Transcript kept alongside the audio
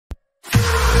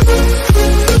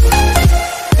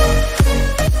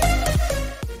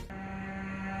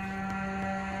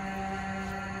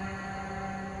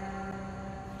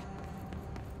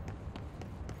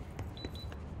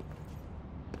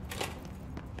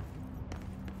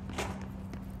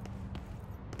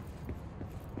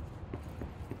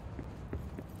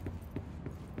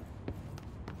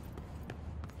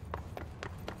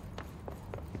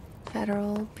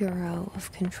Federal Bureau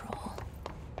of Control.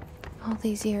 All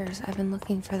these years I've been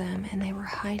looking for them, and they were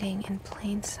hiding in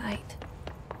plain sight.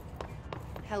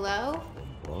 Hello?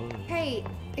 Hey,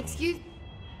 excuse...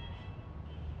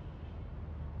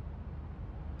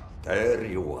 There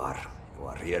you are. You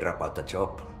are here about the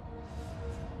job.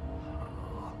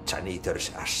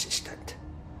 Janitor's assistant.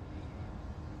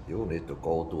 You need to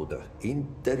go to the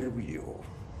interview.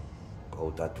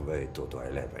 Go that way to the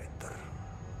elevator.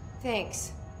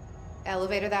 Thanks.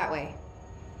 Elevator that way.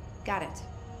 Got it.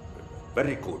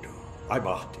 Very good. I'm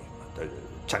Ahti, the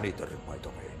janitor, by the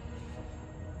way.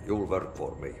 You'll work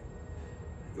for me.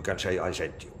 You can say I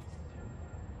sent you.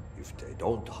 If they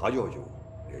don't hire you,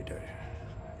 neither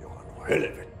you are no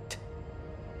helvet.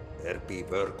 There be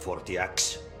work for the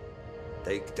axe.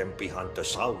 Take them behind the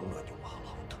sauna,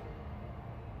 jumalauta.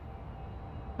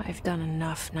 I've done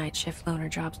enough night shift loner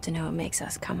jobs to know it makes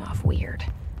us come off weird.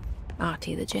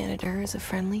 Ahti the janitor is a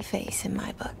friendly face in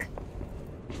my book.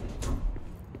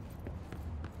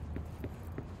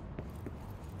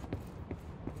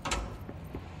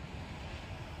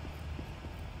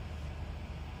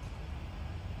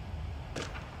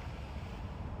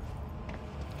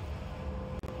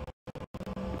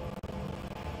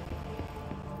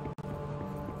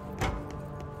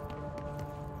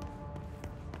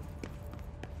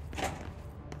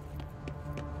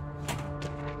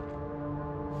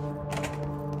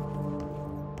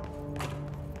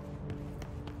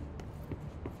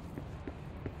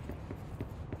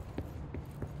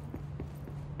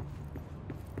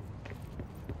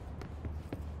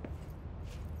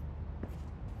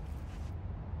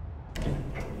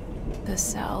 The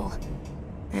cell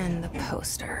and the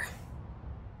poster.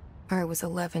 I was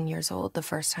 11 years old the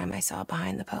first time I saw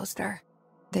behind the poster.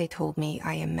 They told me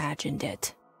I imagined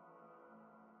it.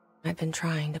 I've been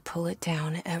trying to pull it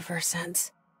down ever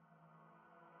since.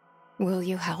 Will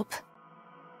you help?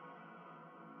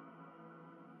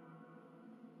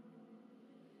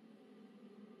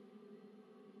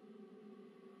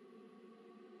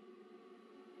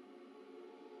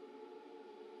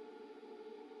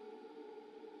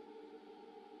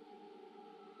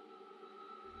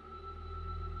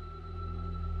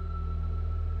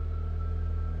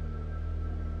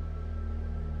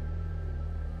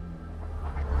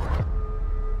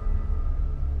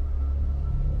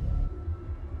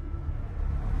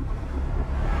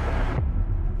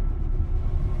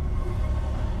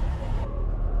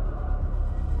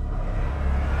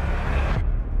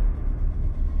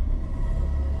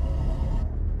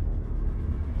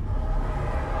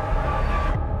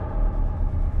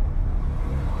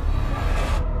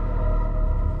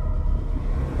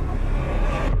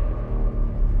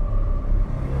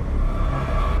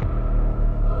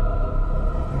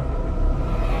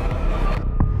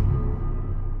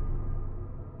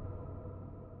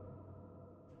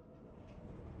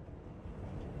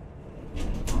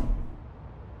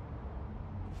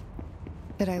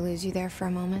 Did I lose you there for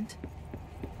a moment?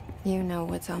 You know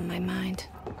what's on my mind.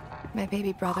 My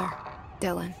baby brother,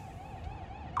 Dylan.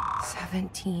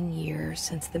 17 years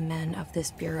since the men of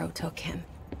this bureau took him.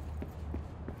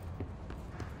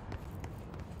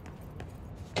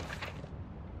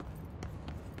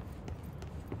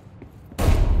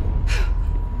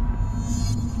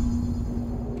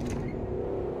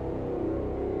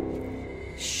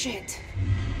 Shit.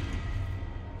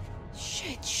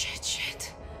 Shit.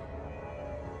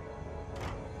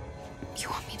 You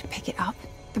want me to pick it up?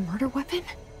 The murder weapon?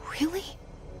 Really?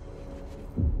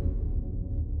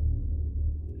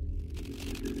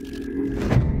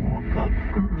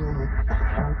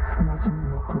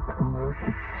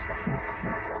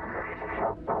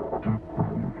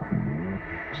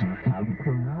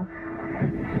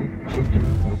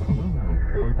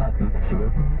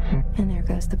 And there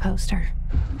goes the poster.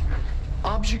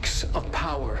 Objects of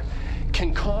power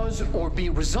can cause or be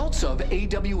results of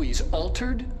AWE's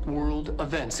altered world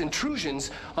events,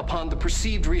 intrusions upon the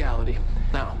perceived reality.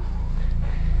 Now,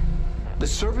 the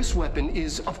service weapon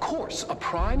is, of course, a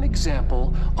prime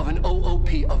example of an OOP,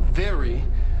 a very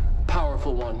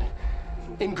powerful one,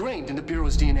 ingrained in the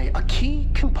Bureau's DNA, a key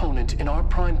component in our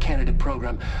prime candidate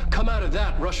program. Come out of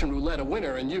that Russian roulette a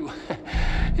winner and you're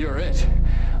it.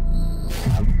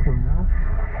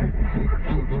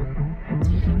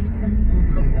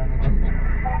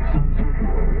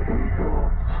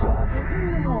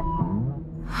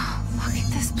 Look at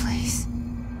this place.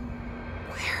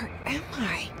 Where am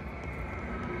I?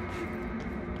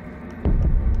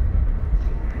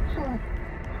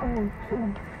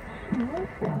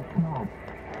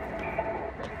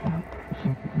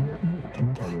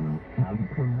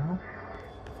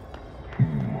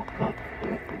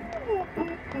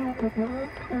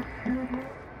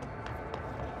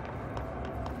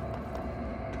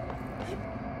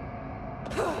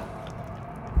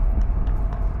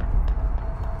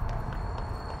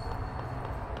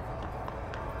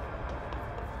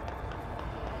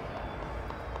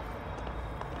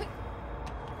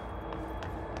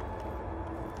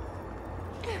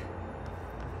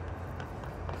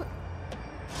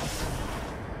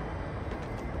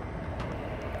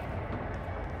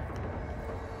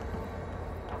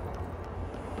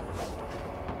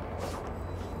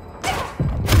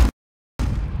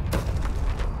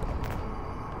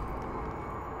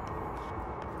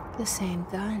 The same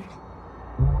gun.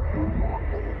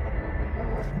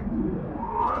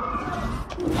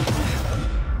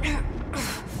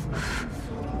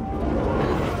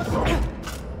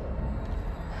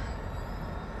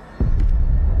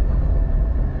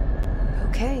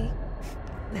 Okay,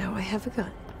 now I have a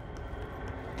gun.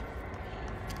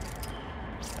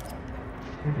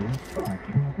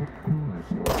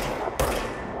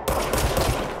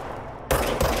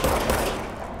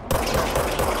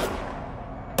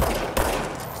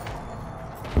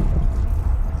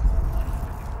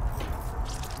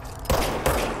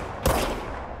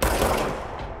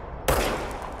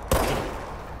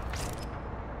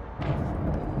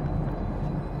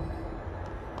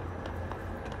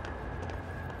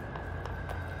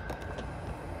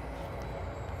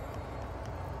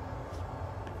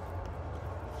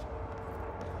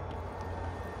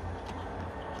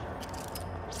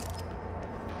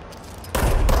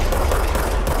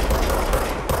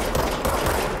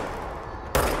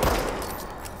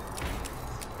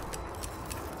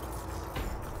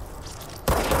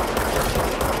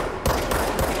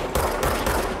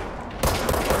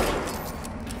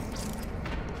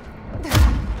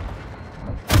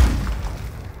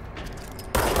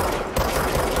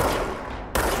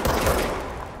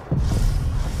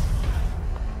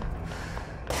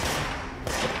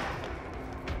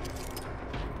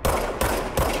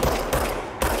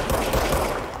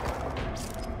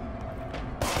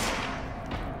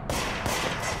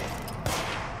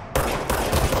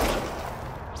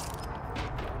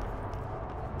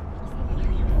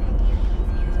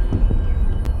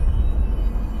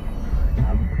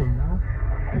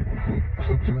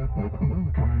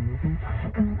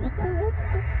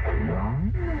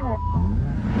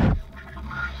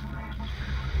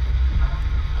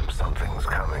 Something's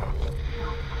coming.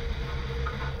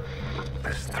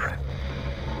 This threat.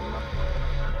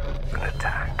 An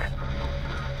attack.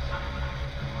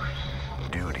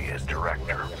 Duty as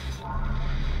director.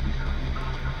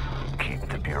 Keep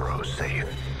the Bureau safe.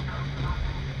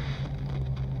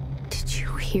 Did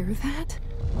you hear that?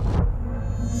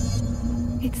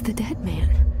 It's the dead man.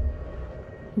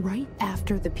 Right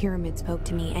after the pyramid spoke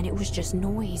to me, and it was just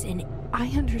noise, and I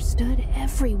understood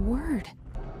every word.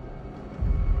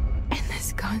 And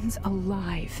this gun's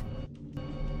alive.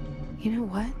 You know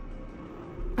what?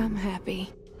 I'm happy.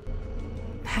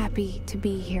 Happy to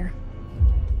be here.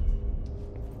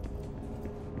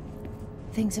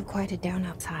 Things have quieted down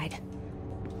outside.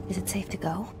 Is it safe to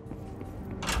go?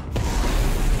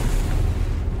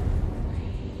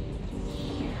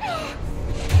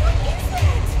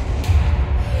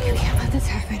 You can't let this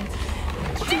happen.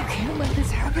 You can't let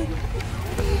this happen.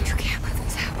 You can't let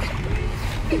this happen.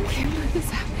 You can't let this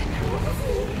happen.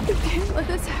 You can't let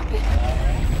this happen.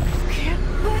 You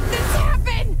can't let this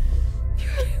happen. You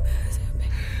can't let this happen.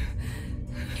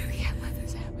 You can't let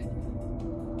this happen.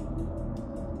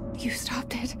 You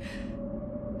stopped it.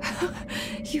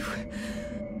 You...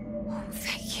 Oh,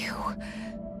 thank you.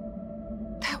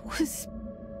 That was...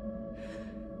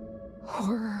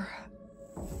 horror.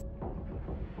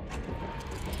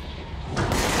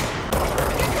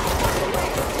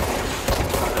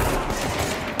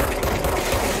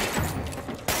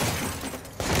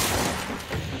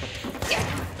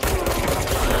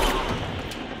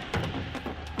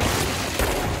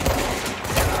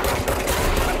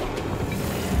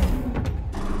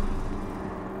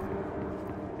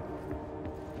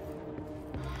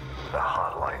 The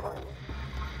hotline.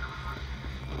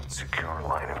 Secure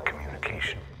line of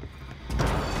communication.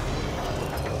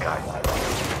 Guidance.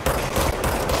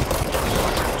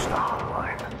 Reach the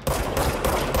hotline.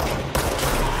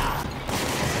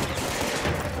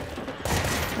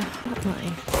 The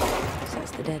hotline,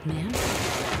 says the dead man.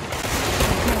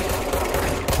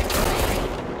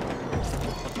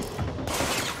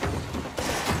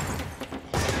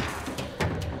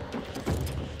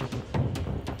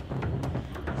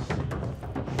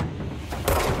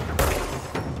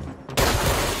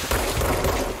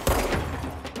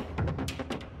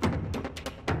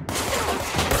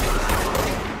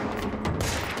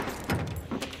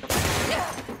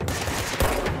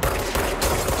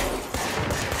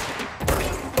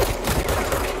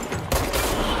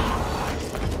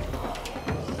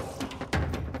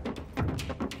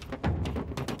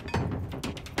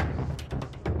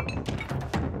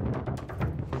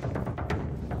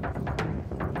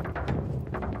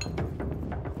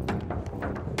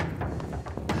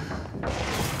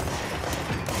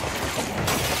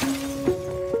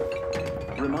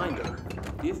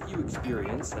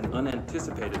 experience an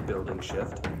unanticipated building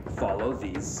shift, follow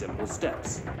these simple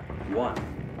steps.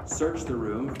 1. Search the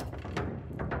room.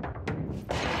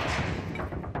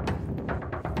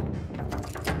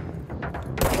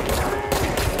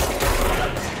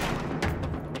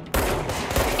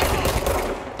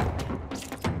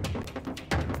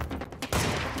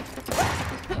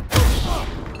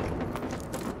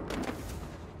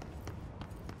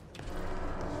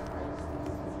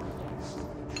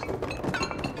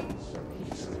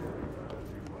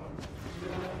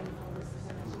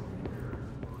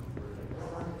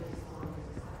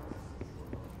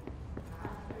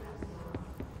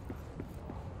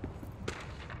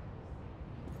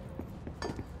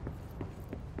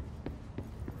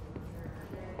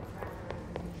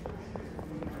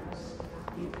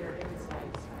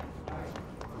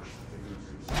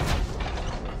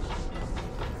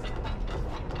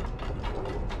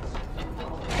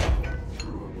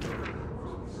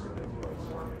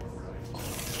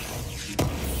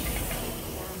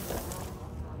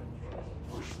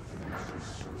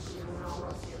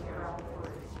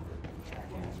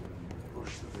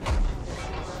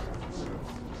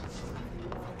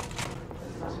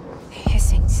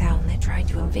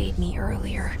 To invade me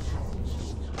earlier.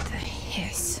 The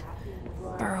hiss,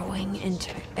 burrowing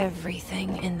into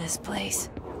everything in this place.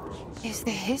 Is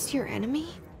the hiss your enemy?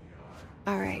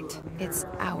 Alright, it's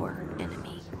our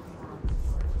enemy.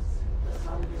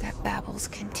 That babble's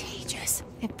contagious.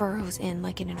 It burrows in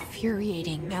like an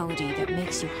infuriating melody that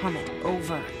makes you hum it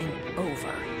over and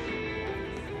over.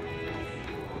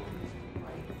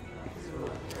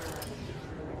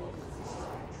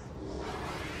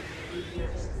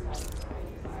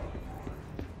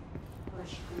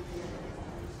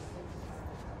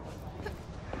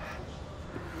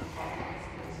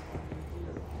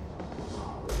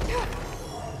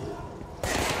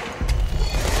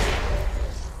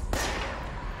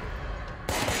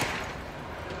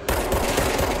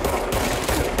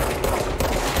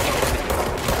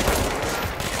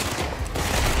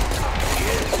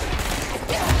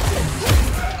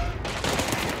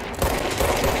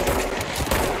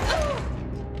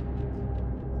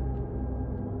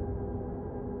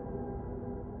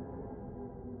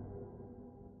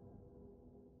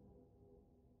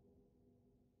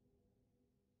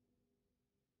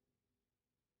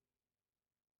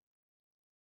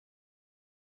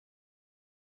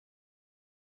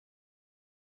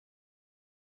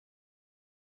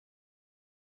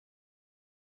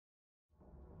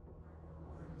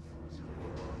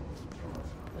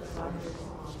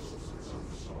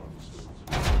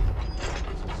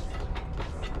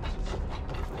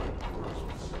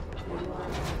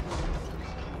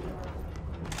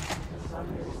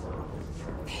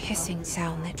 Hissing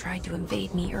sound that tried to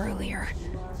invade me earlier.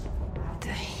 The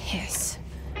hiss,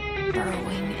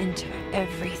 burrowing into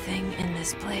everything in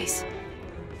this place.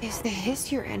 Is the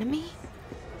hiss your enemy?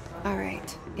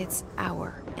 Alright, it's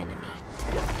our enemy.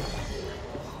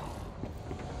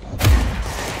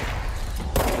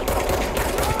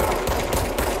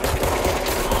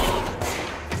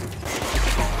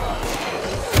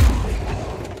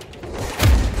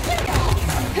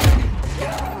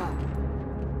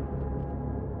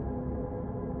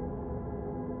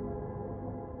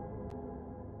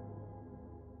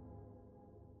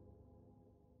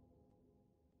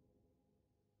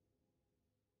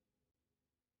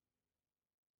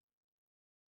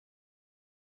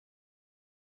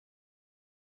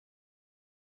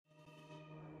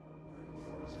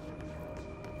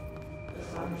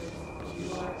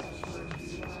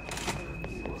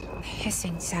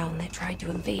 Hissing sound that tried to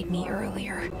invade me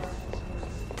earlier.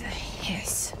 The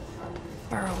hiss,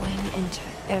 burrowing into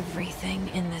everything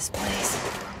in this place.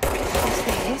 Is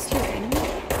the hiss your enemy?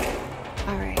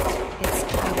 Alright,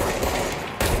 it's our enemy.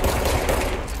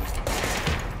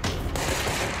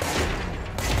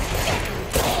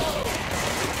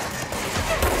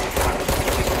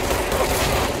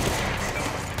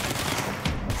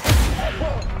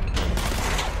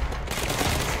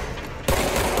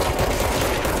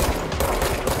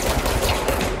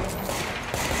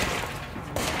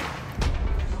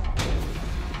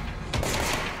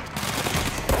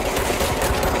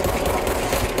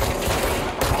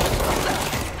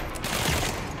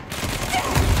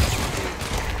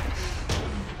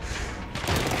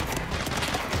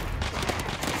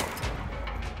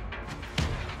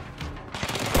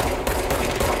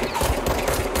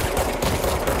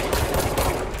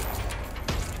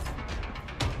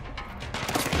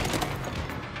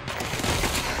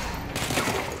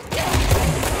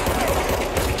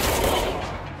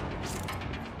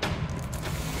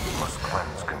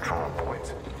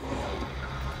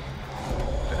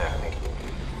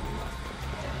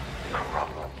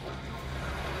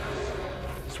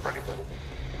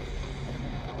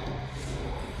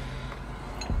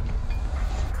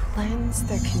 Cleanse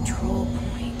the control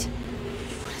point.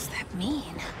 What does that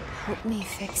mean? Help me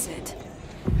fix it.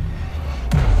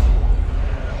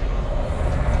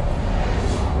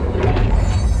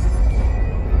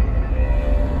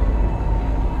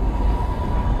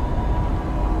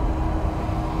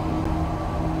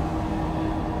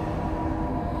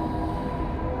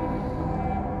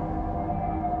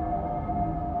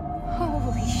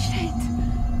 Holy shit!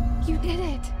 You did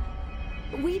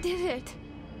it! We did it!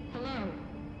 Hello?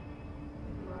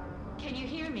 Can you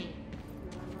hear me?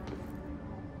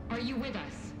 Are you with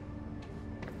us?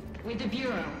 With the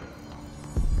Bureau?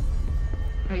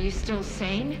 Are you still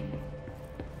sane?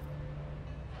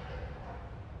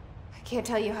 I can't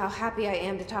tell you how happy I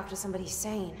am to talk to somebody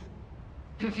sane.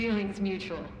 The feeling's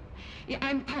mutual. Yeah,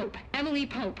 I'm Pope, Emily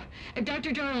Pope,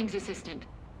 Dr. Darling's assistant.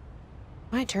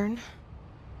 My turn.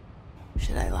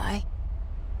 Should I lie?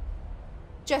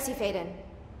 Jesse Faden.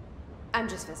 I'm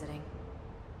just visiting.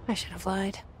 I should have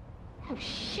lied. Oh,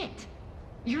 shit.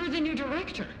 You're the new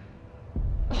director.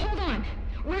 Hold on.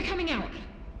 We're coming out.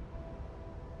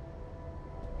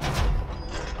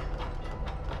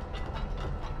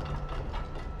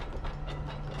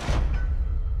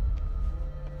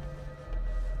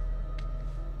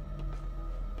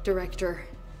 Director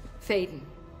Faden.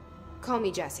 Call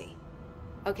me Jesse.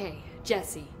 Okay,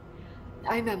 Jesse.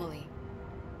 I'm Emily.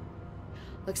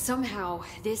 Look, somehow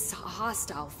this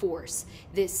hostile force,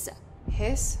 this...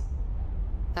 Hiss?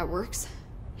 that works?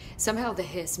 Somehow the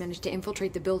hiss managed to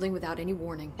infiltrate the building without any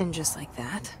warning. And just like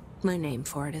that, my name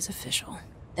for it is official.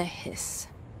 The hiss.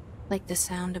 Like the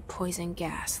sound of poison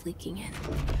gas leaking in.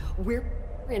 We're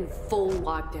in full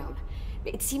lockdown.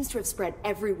 It seems to have spread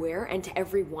everywhere and to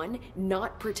everyone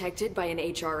not protected by an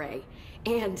HRA.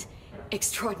 And,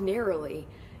 extraordinarily,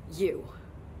 you.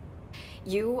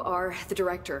 You are the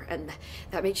director, and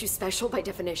that makes you special by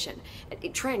definition.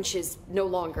 Trench is no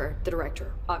longer the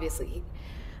director, obviously.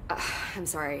 I'm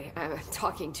sorry, I'm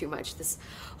talking too much. This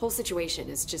whole situation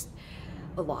is just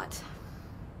a lot.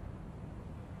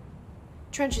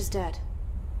 Trench is dead.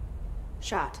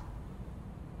 Shot.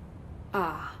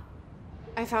 Ah.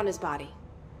 I found his body.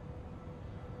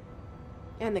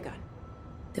 And the gun.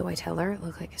 Do I tell her it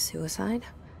looked like a suicide?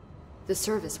 The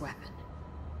service weapon.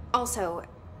 Also,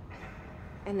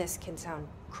 and this can sound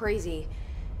crazy,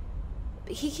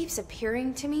 but he keeps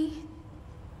appearing to me,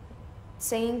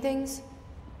 saying things.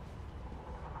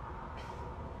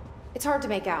 It's hard to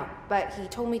make out, but he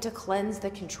told me to cleanse the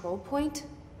control point,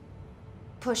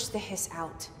 push the hiss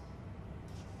out.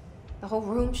 The whole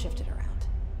room shifted around.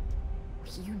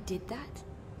 You did that?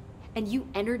 And you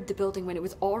entered the building when it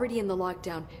was already in the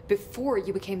lockdown before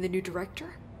you became the new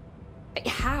director?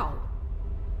 How?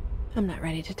 I'm not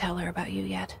ready to tell her about you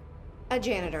yet. A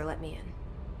janitor let me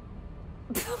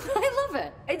in. I love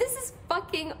it. This is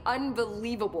fucking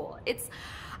unbelievable.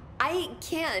 I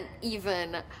can't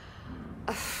even...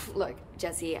 Look,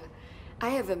 Jesse, I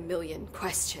have a million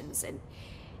questions, and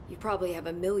you probably have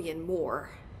a million more.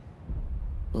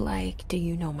 Like, do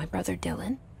you know my brother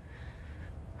Dylan?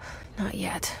 Not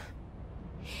yet.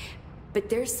 But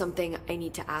there's something I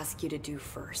need to ask you to do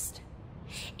first.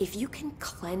 If you can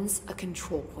cleanse a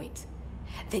control point,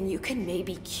 then you can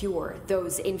maybe cure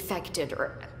those infected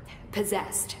or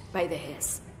possessed by the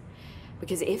hiss.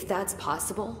 Because if that's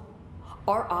possible,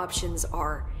 our options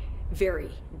are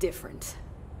very different.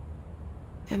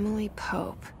 Emily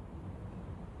Pope.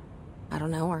 I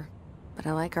don't know her, but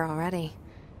I like her already.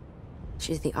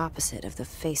 She's the opposite of the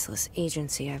faceless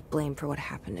agency I've blamed for what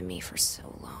happened to me for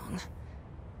so long.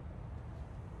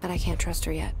 But I can't trust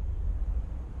her yet.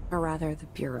 Or rather, the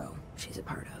Bureau she's a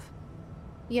part of.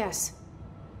 Yes.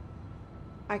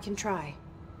 I can try.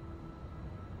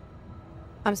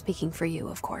 I'm speaking for you,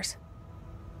 of course.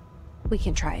 We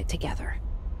can try it together.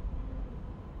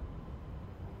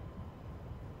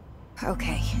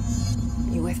 Okay.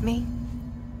 You with me?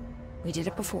 We did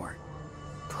it before.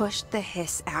 Push the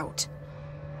hiss out.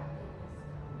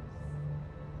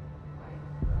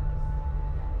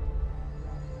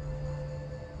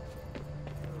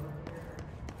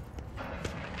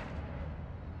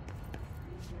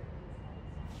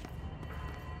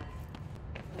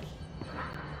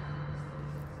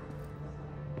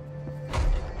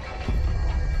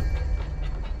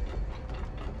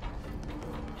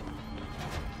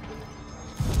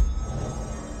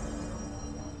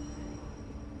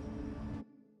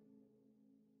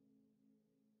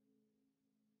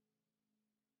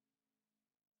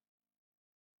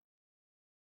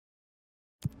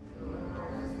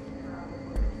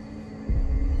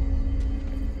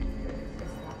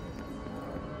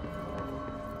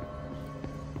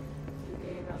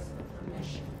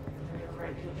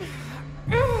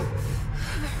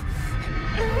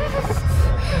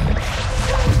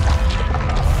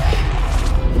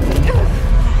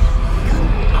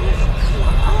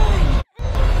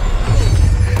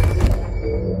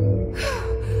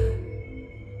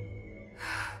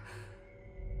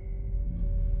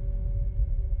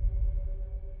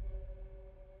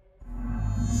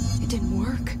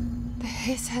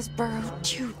 hiss has burrowed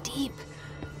too deep.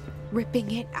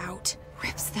 Ripping it out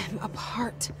rips them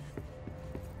apart.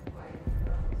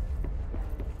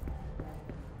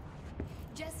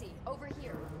 Jesse, over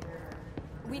here.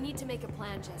 We need to make a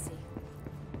plan, Jesse.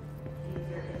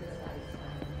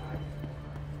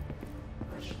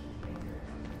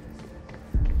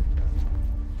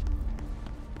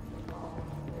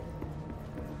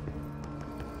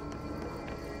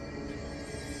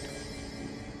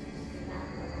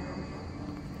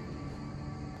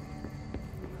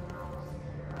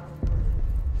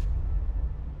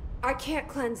 I can't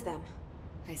cleanse them.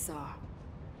 I saw.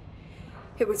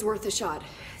 It was worth a shot.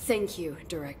 Thank you,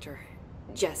 Director.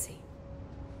 Jesse.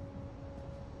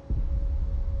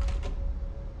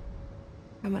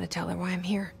 I'm gonna tell her why I'm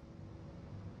here.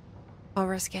 I'll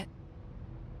risk it.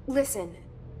 Listen,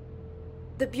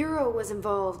 the Bureau was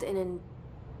involved in an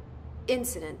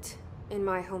incident in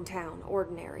my hometown,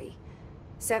 Ordinary,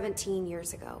 17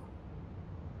 years ago.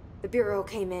 The Bureau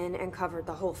came in and covered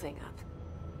the whole thing up.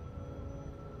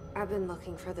 I've been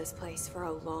looking for this place for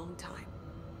a long time.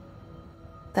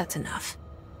 That's enough.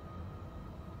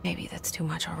 Maybe that's too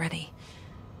much already.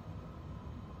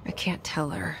 I can't tell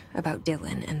her about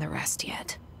Dylan and the rest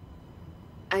yet.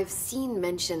 I've seen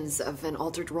mentions of an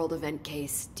Altered World event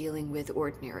case dealing with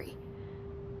Ordinary.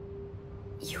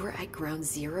 You were at Ground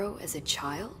Zero as a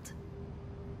child?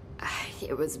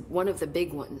 It was one of the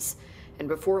big ones, and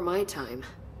before my time.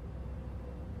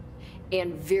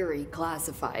 And very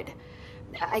classified.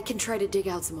 I can try to dig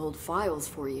out some old files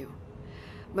for you.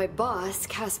 My boss,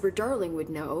 Casper Darling, would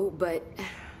know, but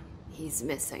he's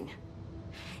missing.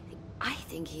 I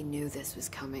think he knew this was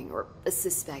coming, or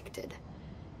suspected.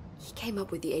 He came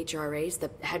up with the HRAs,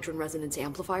 the Hadron Resonance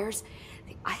Amplifiers.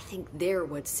 I think they're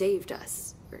what saved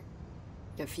us. Or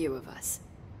a few of us.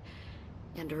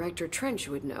 And Director Trench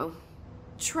would know.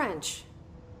 Trench,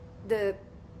 the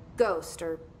ghost,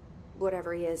 or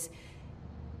whatever he is,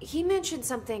 he mentioned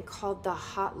something called the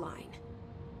Hotline.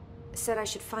 Said I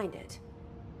should find it.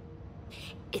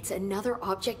 It's another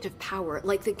object of power,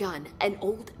 like the gun, an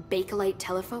old Bakelite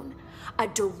telephone, a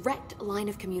direct line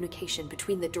of communication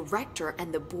between the director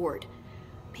and the board.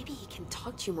 Maybe he can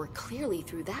talk to you more clearly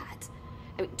through that.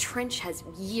 I mean, Trench has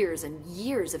years and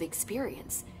years of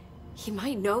experience. He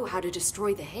might know how to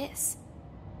destroy the hiss.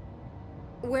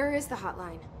 Where is the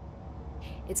hotline?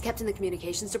 It's kept in the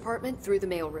communications department through the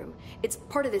mailroom. It's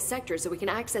part of this sector, so we can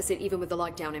access it even with the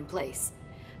lockdown in place.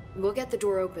 We'll get the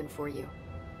door open for you.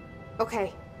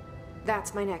 Okay,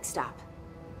 that's my next stop.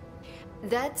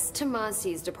 That's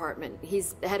Tomasi's department.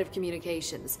 He's the head of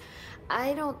communications.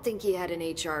 I don't think he had an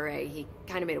HRA. He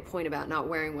kind of made a point about not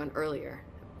wearing one earlier.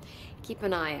 Keep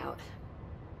an eye out.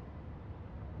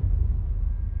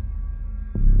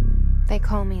 They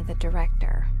call me the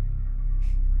director.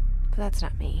 But that's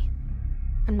not me.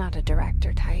 I'm not a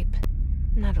director type.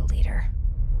 I'm not a leader.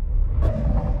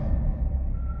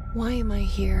 Why am I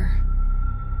here?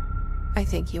 I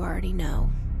think you already know.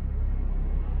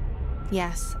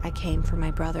 Yes, I came for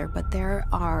my brother, but there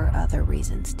are other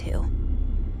reasons too.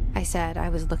 I said I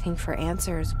was looking for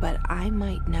answers, but I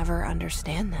might never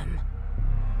understand them.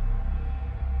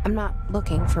 I'm not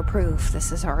looking for proof.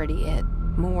 This is already it.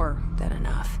 More than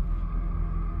enough.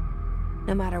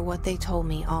 No matter what they told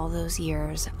me all those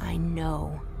years, I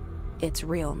know it's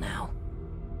real now.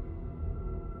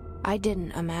 I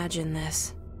didn't imagine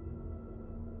this.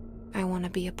 I want to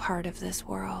be a part of this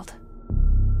world.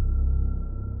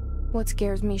 What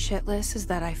scares me shitless is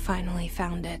that I finally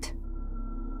found it.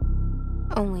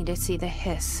 Only to see the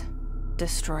hiss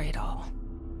destroy it all.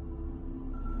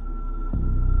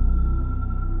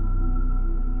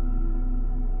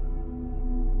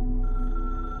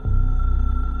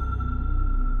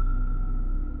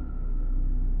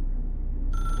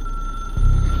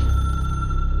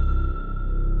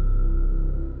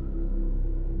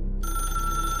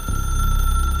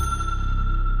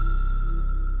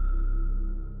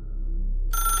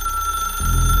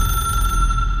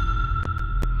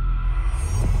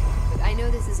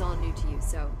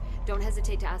 So don't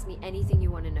hesitate to ask me anything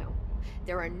you want to know.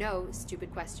 There are no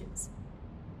stupid questions.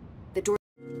 The door...